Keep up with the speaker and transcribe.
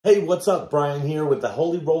Hey, what's up? Brian here with the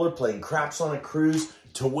Holy Roller playing craps on a cruise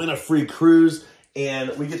to win a free cruise.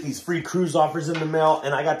 And we get these free cruise offers in the mail.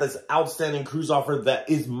 And I got this outstanding cruise offer that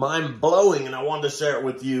is mind-blowing. And I wanted to share it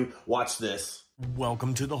with you. Watch this.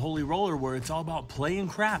 Welcome to the Holy Roller, where it's all about playing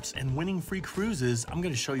craps and winning free cruises. I'm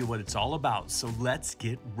going to show you what it's all about. So let's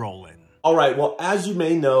get rolling. All right, well, as you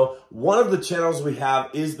may know, one of the channels we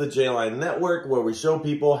have is the J-Line Network, where we show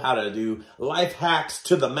people how to do life hacks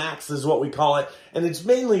to the max is what we call it. And it's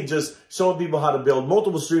mainly just showing people how to build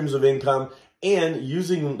multiple streams of income and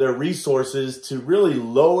using their resources to really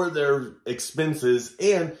lower their expenses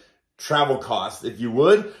and travel costs, if you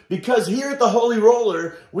would, because here at the Holy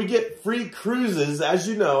Roller, we get free cruises, as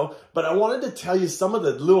you know, but I wanted to tell you some of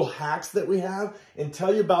the little hacks that we have and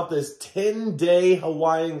tell you about this 10-day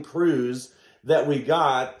Hawaiian cruise that we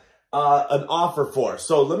got an offer for.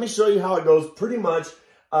 So let me show you how it goes. Pretty much,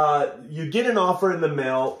 you get an offer in the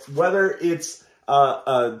mail, whether it's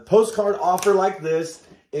a postcard offer like this,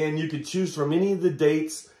 and you can choose from any of the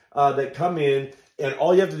dates that come in, and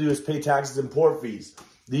all you have to do is pay taxes and port fees.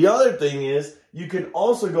 The other thing is you can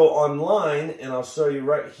also go online, and I'll show you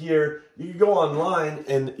right here. You can go online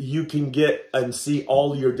and you can get and see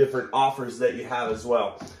all your different offers that you have as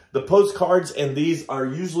well. The postcards and these are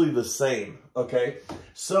usually the same, okay?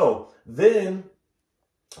 So then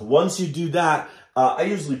once you do that, I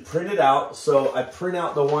usually print it out. So I print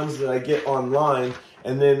out the ones that I get online,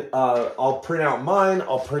 and then I'll print out mine.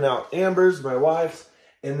 I'll print out Amber's, my wife's,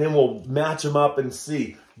 and then we'll match them up and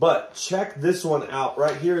see. But check this one out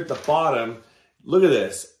right here at the bottom. Look at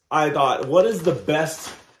this. I thought, what is the best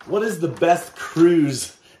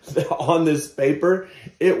cruise on this paper?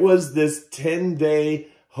 It was this 10-day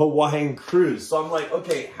Hawaiian cruise. So I'm like,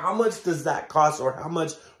 okay, how much does that cost, or how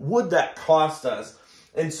much would that cost us?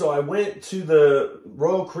 And so I went to the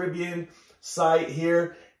Royal Caribbean site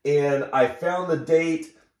here, and I found the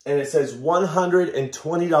date, and it says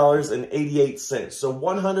 $120.88. So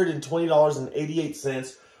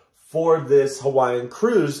 $120.88 for this Hawaiian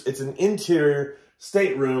cruise. It's an interior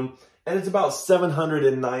stateroom, and it's about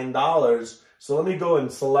 $709. So let me go and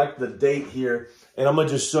select the date here, and I'm going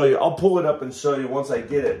to just show you. I'll pull it up and show you once I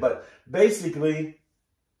get it. But basically,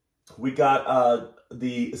 we got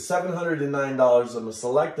the $709. I'm going to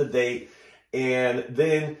select the date, and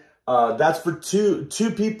then that's for two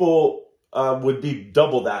people. Would be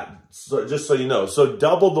double that, so just so you know. So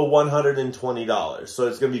double the $120. So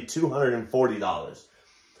it's going to be $240.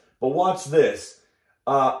 But watch this.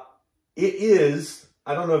 It is,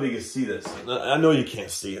 I don't know if you can see this. I know you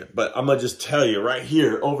can't see it, but I'm going to just tell you right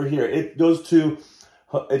here, over here. It goes to,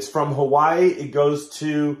 it's from Hawaii. It goes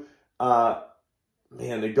to,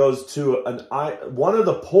 it goes to one of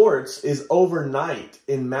the ports is overnight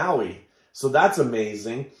in Maui. So that's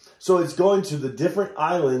amazing. So it's going to the different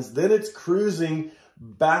islands. Then it's cruising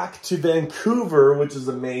back to Vancouver, which is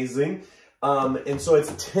amazing. And so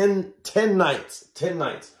it's 10 nights.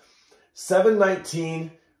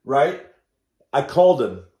 $719, right? I called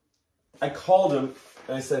him and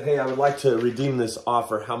I said, hey, I would like to redeem this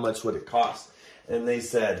offer. How much would it cost? And they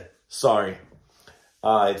said, sorry,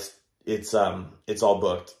 it's all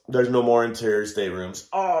booked. There's no more interior staterooms.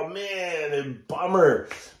 Oh man, bummer.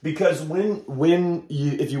 Because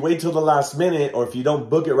if you wait till the last minute, or if you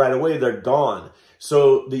don't book it right away, they're gone.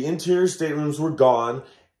 So the interior staterooms were gone,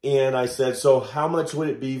 and I said, so how much would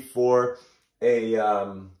it be for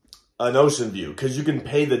an ocean view? Because you can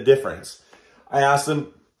pay the difference. I asked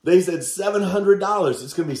them. They said $700.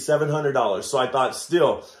 It's gonna be $700. So I thought,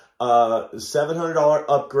 still, $700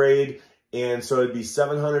 upgrade. And so it'd be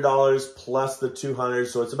 $700 plus the $200.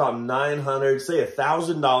 So it's about $900, say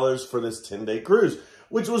 $1,000 for this 10-day cruise,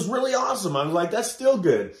 which was really awesome. I was like, that's still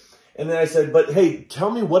good. And then I said, but hey, tell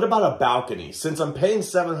me, what about a balcony? Since I'm paying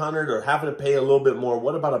 $700 or having to pay a little bit more,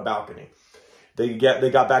 what about a balcony? They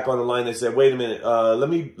got back on the line. They said, wait a minute, let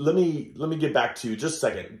me get back to you. Just a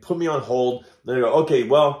second. Put me on hold. They go, okay,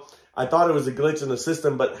 well, I thought it was a glitch in the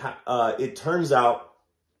system, but it turns out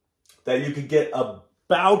that you could get a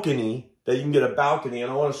balcony. And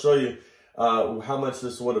I want to show you how much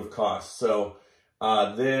this would have cost. So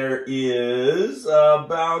there is a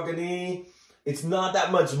balcony. It's not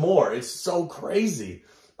that much more. It's so crazy.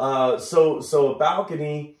 So a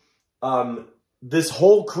balcony, this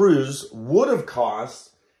whole cruise would have cost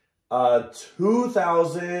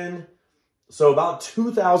 $2,000. So about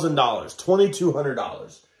 $2,000,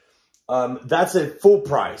 $2,200. That's at full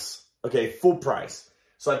price. Okay, full price.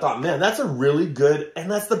 So I thought, man, that's a really good,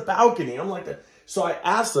 and that's the balcony. I'm like, so I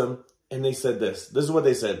asked them, and they said this. This is what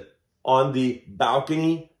they said. On the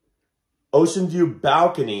balcony, ocean view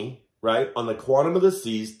balcony, right, on the Quantum of the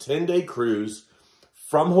Seas, 10-day cruise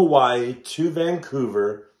from Hawaii to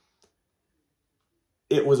Vancouver,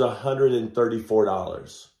 it was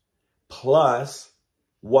 $134 plus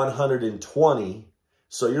 $120.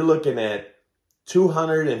 So you're looking at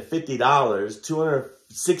 $250,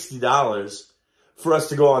 $260 for us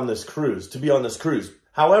to go on this cruise, to be on this cruise.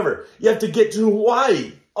 However, you have to get to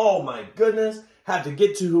Hawaii. Oh my goodness, have to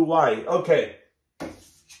get to Hawaii. Okay,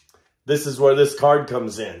 this is where this card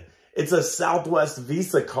comes in. It's a Southwest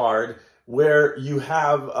Visa card where you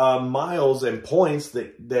have miles and points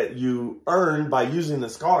that you earn by using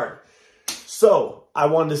this card. So I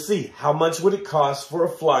wanted to see how much would it cost for a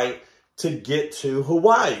flight to get to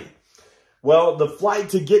Hawaii. Well, the flight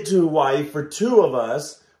to get to Hawaii for two of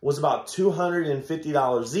us was about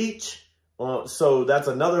 $250 each. So that's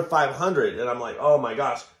another $500. And I'm like, oh my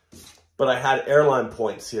gosh. But I had airline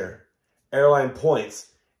points here. Airline points.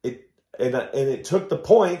 And it took the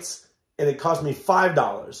points and it cost me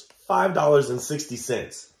 $5.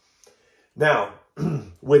 $5.60. Now,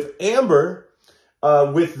 with Amber,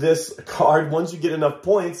 with this card, once you get enough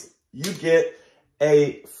points, you get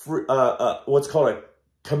a free, what's called a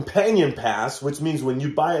companion pass, which means when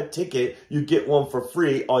you buy a ticket, you get one for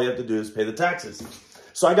free. All you have to do is pay the taxes.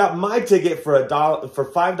 So I got my ticket for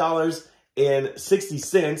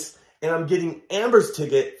 $5.60, and I'm getting Amber's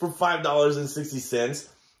ticket for $5.60.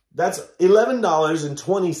 That's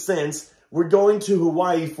 $11.20. We're going to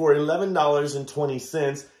Hawaii for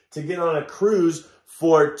 $11.20 to get on a cruise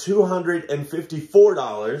for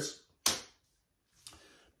 $254.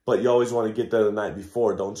 But you always want to get there the night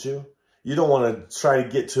before, don't you? You don't want to try to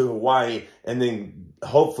get to Hawaii and then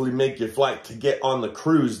hopefully make your flight to get on the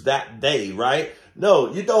cruise that day, right?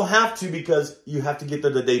 No, you don't have to, because you have to get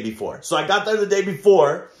there the day before. So I got there the day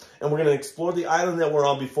before, and we're going to explore the island that we're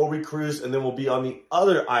on before we cruise, and then we'll be on the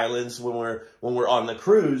other islands when we're on the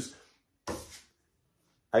cruise.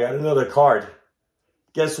 I got another card.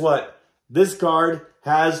 Guess what? This card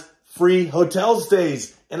has free hotel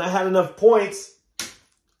stays, and I had enough points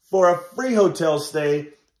for a free hotel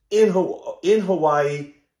stay in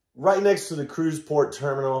Hawaii, right next to the cruise port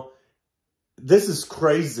terminal. This is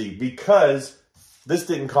crazy because this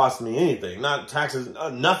didn't cost me anything, not taxes,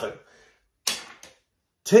 nothing.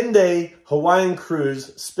 10-day Hawaiian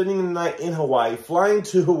cruise, spending the night in Hawaii, flying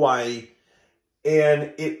to Hawaii,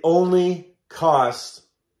 and it only cost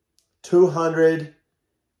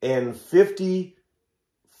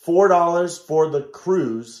 $254 for the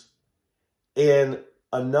cruise and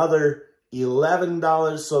another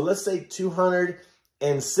 $11. So let's say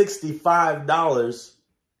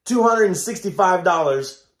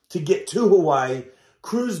 $265 to get to Hawaii,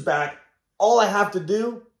 cruise back. All I have to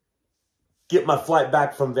do, get my flight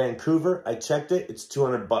back from Vancouver. I checked it. It's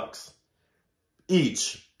 $200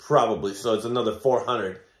 each, probably. So it's another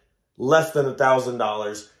 $400, less than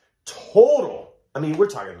 $1,000 total. I mean, we're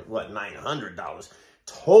talking, what, $900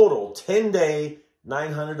 total. 10-day,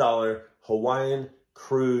 $900 Hawaiian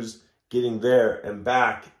cruise, getting there and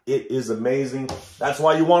back. It is amazing. That's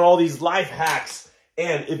why you want all these life hacks.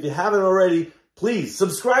 And if you haven't already, please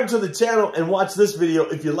subscribe to the channel and watch this video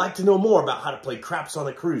if you'd like to know more about how to play craps on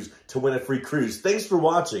a cruise to win a free cruise. Thanks for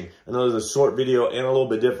watching. I know it was a short video and a little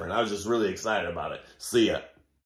bit different. I was just really excited about it. See ya.